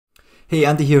Hey,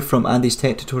 Andy here from Andy's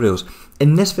Tech Tutorials.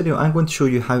 In this video I'm going to show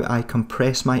you how I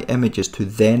compress my images to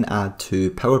then add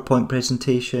to PowerPoint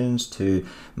presentations, to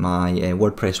my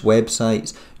WordPress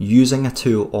websites using a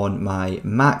tool on my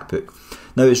MacBook.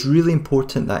 Now it's really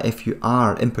important that if you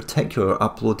are in particular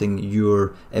uploading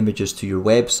your images to your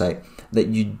website that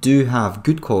you do have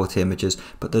good quality images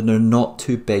but that they're not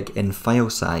too big in file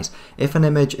size. If an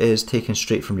image is taken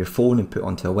straight from your phone and put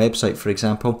onto a website, for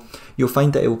example, you'll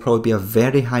find that it will probably be a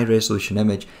very high resolution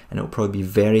image and it will probably be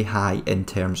very high in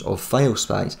terms of file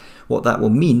size. What that will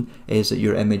mean is that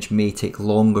your image may take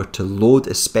longer to load,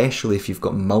 especially if you've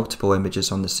got multiple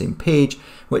images on the same page,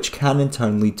 which can in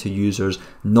turn lead to users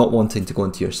not wanting to go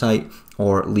into your site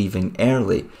or leaving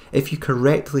early. If you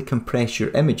correctly compress your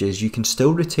images, you can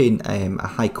still retain a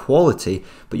high quality,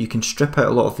 but you can strip out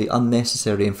a lot of the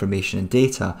unnecessary information and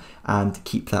data and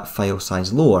keep that file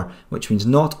size lower, which means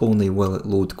not only will it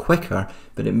load quicker,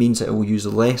 but it means that it will use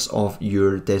less of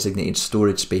your designated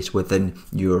storage space within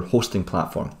your hosting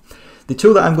platform. The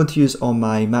tool that I'm going to use on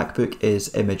my MacBook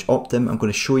is Image Optim. I'm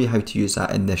going to show you how to use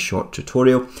that in this short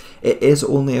tutorial. It is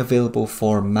only available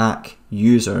for Mac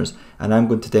users and I'm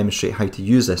going to demonstrate how to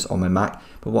use this on my Mac,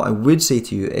 but what I would say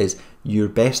to you is you're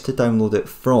best to download it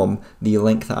from the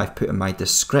link that I've put in my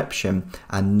description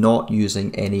and not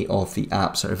using any of the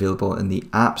apps that are available in the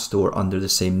App Store under the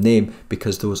same name,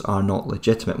 because those are not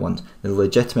legitimate ones. The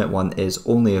legitimate one is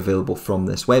only available from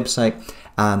this website,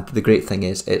 and the great thing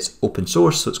is it's open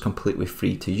source, so it's completely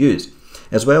free to use.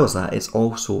 As well as that, it's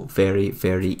also very,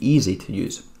 very easy to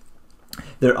use.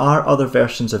 There are other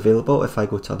versions available. If I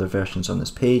go to other versions on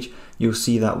this page, you'll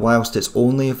see that whilst it's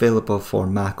only available for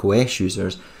macOS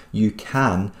users, you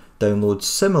can download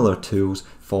similar tools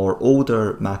for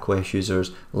older macOS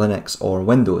users, Linux or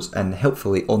Windows, and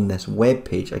helpfully on this web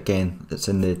page, again it's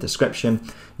in the description,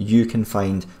 you can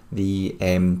find the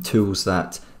tools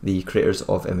that the creators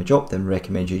of Image Optim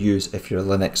recommend you use if you're a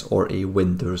Linux or a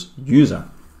Windows user.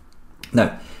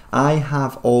 Now, I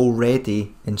have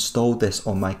already installed this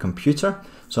on my computer,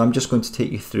 so I'm just going to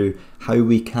take you through how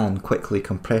we can quickly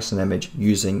compress an image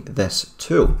using this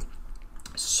tool.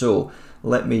 So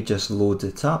let me just load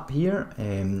it up here.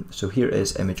 So here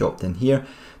is Image Optim here.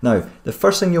 Now, the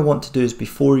first thing you'll want to do is,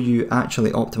 before you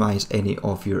actually optimize any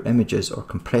of your images or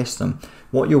compress them,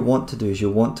 what you'll want to do is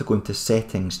you'll want to go into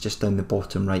settings just down the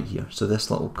bottom right here. So this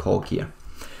little cog here.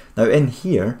 Now in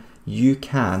here, you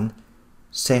can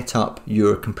set up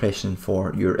your compression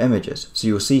for your images. So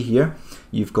you'll see here,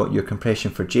 you've got your compression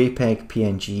for JPEG,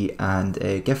 PNG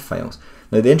and GIF files.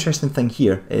 Now the interesting thing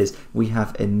here is we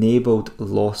have enabled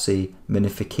lossy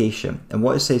minification, and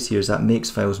what it says here is that makes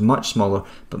files much smaller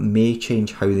but may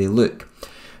change how they look.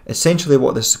 Essentially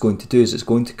what this is going to do is it's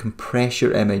going to compress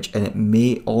your image and it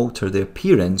may alter the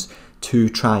appearance to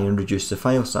try and reduce the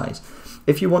file size.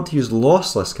 If you want to use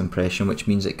lossless compression, which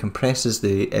means it compresses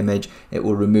the image, it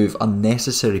will remove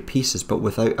unnecessary pieces but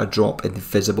without a drop in the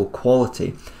visible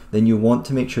quality, then you want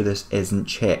to make sure this isn't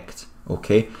checked.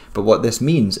 Okay, but what this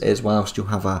means is whilst you'll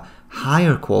have a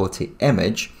higher quality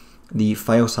image, the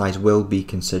file size will be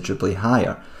considerably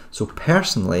higher. So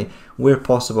personally, where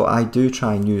possible, I do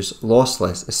try and use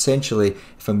lossless. Essentially,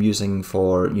 if I'm using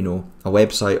for, a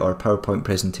website or a PowerPoint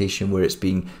presentation where it's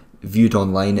being viewed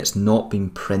online, it's not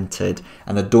being printed,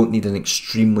 and I don't need an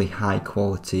extremely high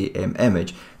quality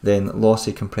image, then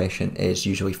lossy compression is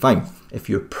usually fine. If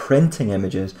you're printing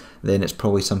images, then it's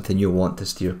probably something you'll want to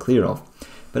steer clear of.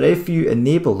 But if you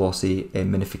enable lossy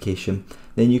minification,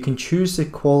 then you can choose the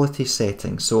quality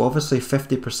settings. So obviously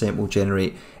 50% will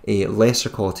generate a lesser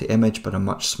quality image but a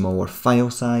much smaller file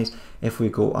size. If we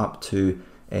go up to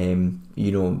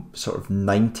sort of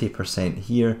 90%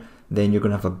 here, then you're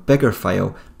going to have a bigger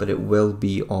file, but it will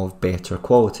be of better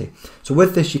quality. So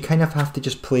with this, you kind of have to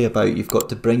just play about. You've got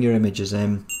to bring your images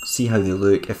in, see how they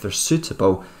look. If they're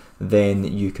suitable, then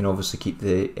you can obviously keep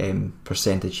the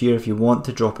percentage here. If you want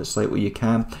to drop it slightly, you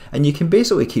can. And you can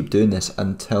basically keep doing this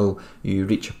until you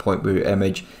reach a point where your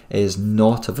image is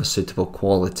not of a suitable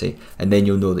quality, and then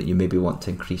you'll know that you maybe want to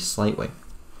increase slightly.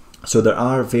 So there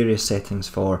are various settings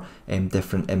for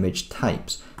different image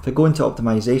types. If I go into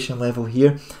optimization level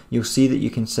here, you'll see that you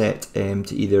can set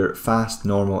to either fast,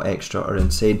 normal, extra or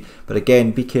insane. But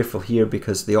again, be careful here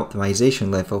because the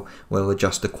optimization level will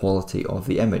adjust the quality of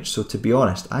the image. So to be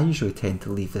honest, I usually tend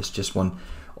to leave this just one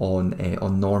on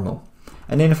normal.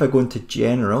 And then if I go into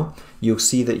general, you'll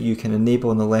see that you can enable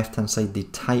on the left hand side the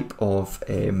type of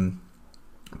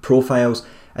profiles,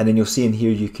 and then you'll see in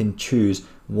here you can choose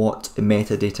what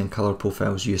metadata and color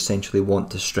profiles you essentially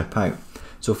want to strip out.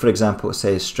 So for example, it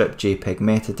says strip JPEG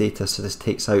metadata, so this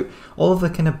takes out all of the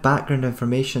kind of background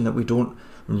information that we don't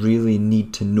really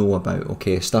need to know about,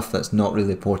 okay, stuff that's not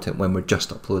really important when we're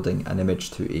just uploading an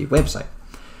image to a website.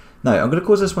 Now I'm going to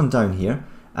close this one down here,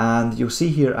 and you'll see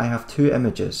here I have two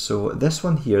images. So this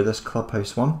one here, this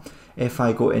Clubhouse one, if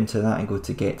I go into that and go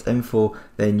to get info,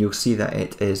 then you'll see that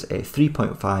it is a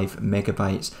 3.5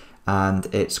 megabytes, and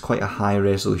it's quite a high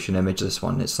resolution image. This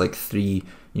one, it's like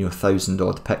 3,000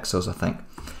 odd pixels, I think.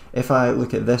 If I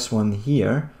look at this one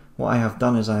here, what I have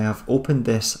done is I have opened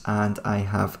this and I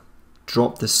have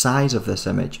dropped the size of this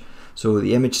image. So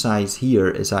the image size here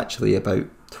is actually about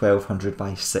 1200 by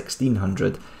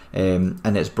 1600,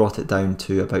 and it's brought it down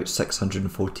to about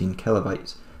 614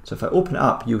 kilobytes. So if I open it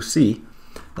up, you'll see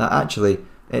that actually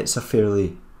it's a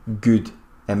fairly good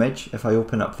image. If I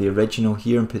open up the original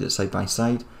here and put it side by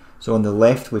side, so on the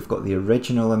left we've got the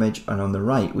original image, and on the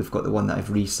right we've got the one that I've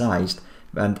resized,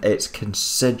 and it's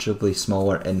considerably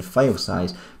smaller in file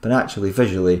size, but actually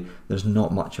visually there's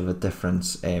not much of a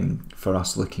difference for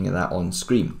us looking at that on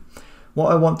screen.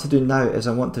 What I want to do now is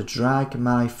I want to drag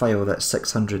my file that's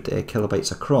 600 kilobytes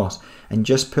across and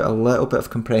just put a little bit of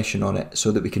compression on it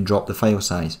so that we can drop the file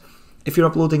size. If you're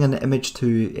uploading an image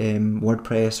to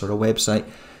WordPress or a website,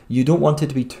 you don't want it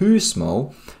to be too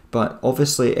small, but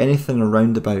obviously anything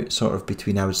around about sort of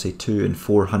between, I would say, 200 and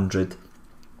 400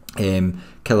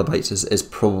 kilobytes is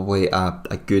probably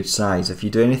a good size. If you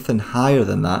do anything higher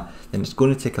than that, then it's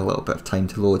going to take a little bit of time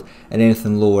to load, and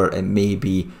anything lower, it may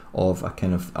be of a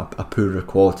kind of a poorer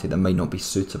quality that might not be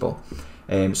suitable.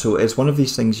 So it's one of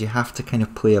these things you have to kind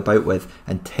of play about with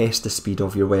and test the speed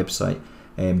of your website.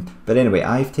 But anyway,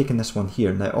 I've taken this one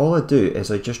here. Now all I do is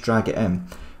I just drag it in.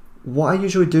 What I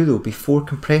usually do though before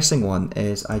compressing one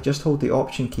is I just hold the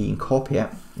Option key and copy it,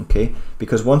 okay?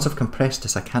 Because once I've compressed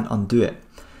this, I can't undo it.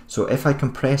 So if I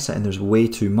compress it and there's way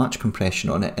too much compression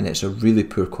on it and it's a really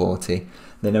poor quality,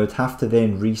 then I would have to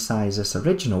then resize this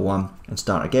original one and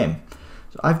start again.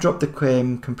 So I've dropped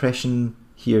the compression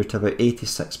here to about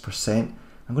 86%.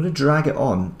 I'm going to drag it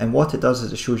on, and what it does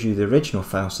is it shows you the original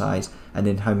file size and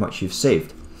then how much you've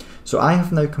saved. So I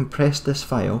have now compressed this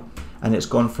file, and it's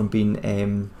gone from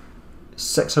being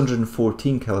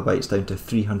 614 kilobytes down to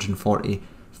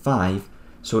 345,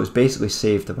 so it's basically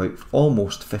saved about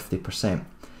almost 50%.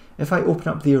 If I open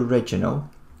up the original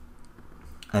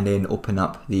and then open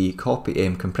up the copy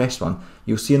compressed one,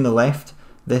 you'll see on the left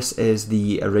this is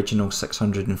the original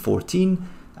 614,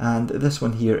 and this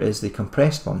one here is the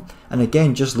compressed one. And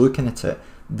again, just looking at it,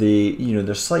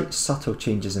 there's slight subtle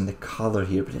changes in the color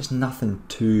here, but it's nothing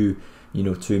too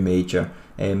too major.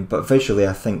 But visually,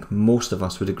 I think most of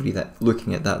us would agree that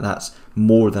looking at that, that's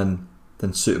more than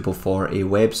suitable for a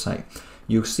website.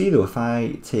 You'll see though, if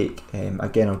I take,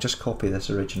 again, I'll just copy this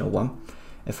original one.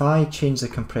 If I change the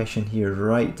compression here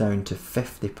right down to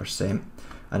 50%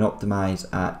 and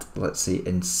optimize at, let's say,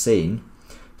 insane,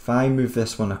 if I move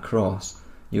this one across,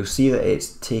 you'll see that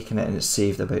it's taken it and it's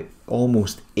saved about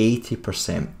almost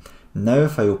 80%. Now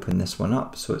if I open this one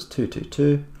up, so it's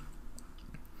 222,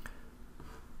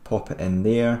 pop it in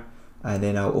there, and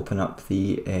then I'll open up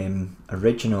the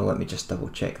original. Let me just double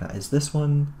check that is this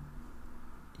one.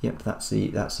 Yep, that's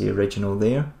the original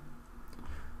there.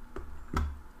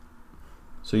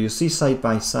 So you'll see side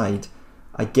by side,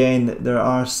 again, there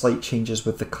are slight changes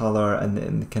with the color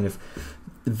and the kind of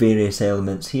various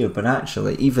elements here, but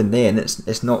actually even then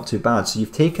it's not too bad. So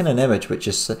you've taken an image which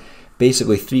is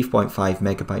basically 3.5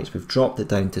 megabytes, we've dropped it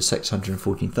down to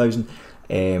 614,000,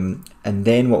 and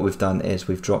then what we've done is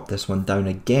we've dropped this one down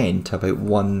again to about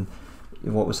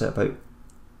about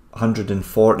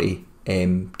 140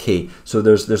 K. So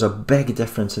there's a big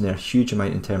difference in there, a huge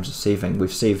amount in terms of saving.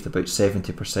 We've saved about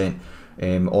 70%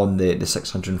 on the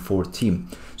 614.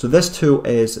 So this tool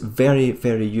is very,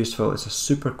 very useful. It's a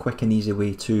super quick and easy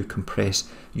way to compress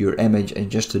your image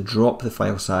and just to drop the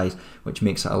file size, which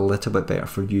makes it a little bit better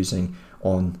for using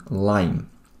online.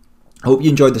 I hope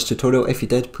you enjoyed this tutorial. If you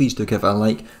did, please do give it a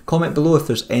like. Comment below if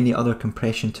there's any other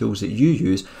compression tools that you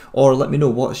use, or let me know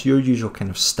what's your usual kind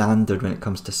of standard when it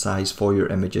comes to size for your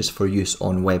images for use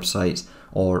on websites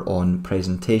or on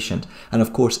presentations. And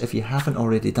of course, if you haven't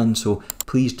already done so,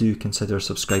 please do consider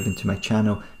subscribing to my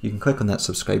channel. You can click on that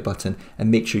subscribe button and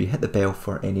make sure you hit the bell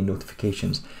for any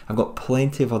notifications. I've got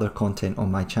plenty of other content on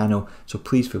my channel, so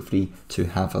please feel free to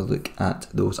have a look at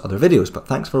those other videos. But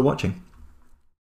thanks for watching.